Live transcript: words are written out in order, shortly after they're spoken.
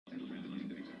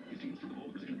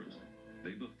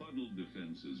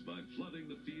offenses by flooding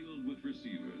the field with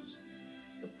receivers.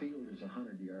 The field is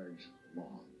 100 yards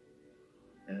long,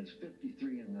 and it's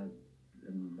 53 and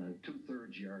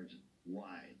 2/3 yards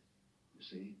wide, you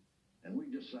see? And we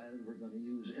decided we're going to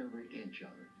use every inch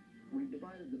of it. We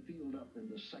divided the field up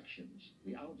into sections.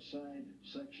 The outside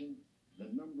section, the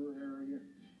number area,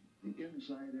 the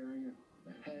inside area,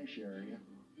 the hash area.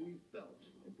 We felt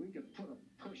if we could put a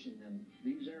person in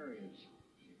these areas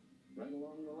right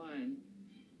along the line,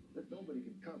 that nobody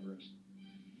could cover us.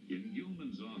 In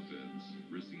Gillman's offense,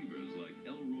 receivers like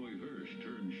Elroy Hirsch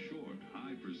turned short,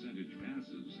 high-percentage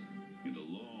passes into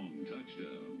long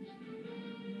touchdowns.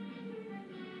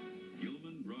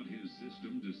 Gillman brought his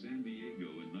system to San Diego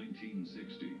in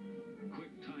 1960.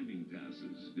 Quick timing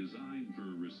passes designed for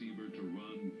a receiver to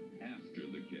run after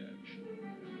the catch.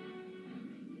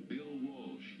 Bill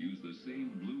Walsh used the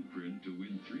same blueprint to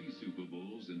win 3 Super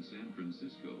Bowls in San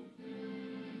Francisco.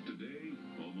 Today,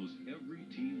 almost every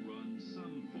team runs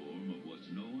some form of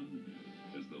what's known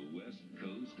as the West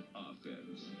Coast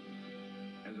offense.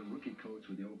 As a rookie coach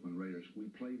with the Oakland Raiders, we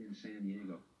played in San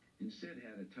Diego, and Sid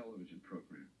had a television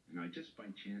program, and I just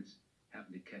by chance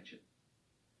happened to catch it.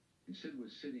 And Sid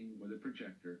was sitting with a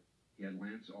projector. He had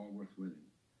Lance Allworth with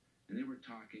him, and they were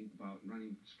talking about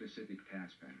running specific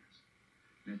pass patterns.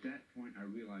 And at that point, I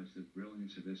realized the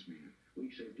brilliance of this man. Weak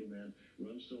safety man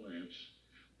runs to Lance.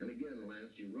 And again,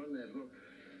 Lance, you run that hook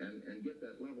and get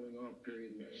that leveling off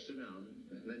period and sit down,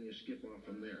 and then you skip off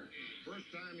from there. First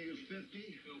time he was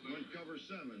 50, went cover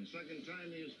 7. Second time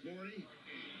he was 40,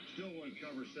 still went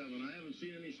cover 7. I haven't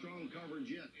seen any strong coverage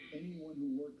yet. Anyone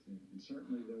who worked there, and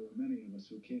certainly there were many of us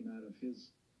who came out of his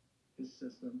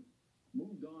system,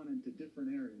 moved on into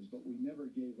different areas, but we never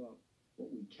gave up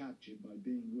what we captured by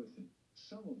being with him.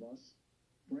 Some of us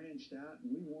branched out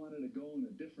and we wanted to go in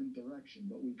a different direction,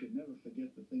 but we could never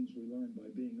forget the things we learned by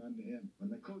being under him.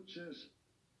 When the coach says,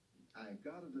 I've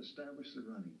got to establish the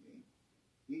running game,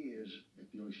 he is, if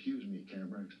you'll excuse me,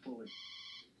 Cameron, fully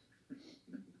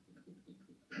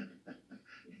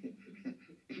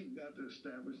you've got to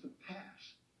establish the pass.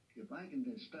 If I can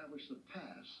establish the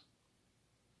pass,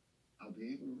 I'll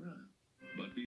be able to run. But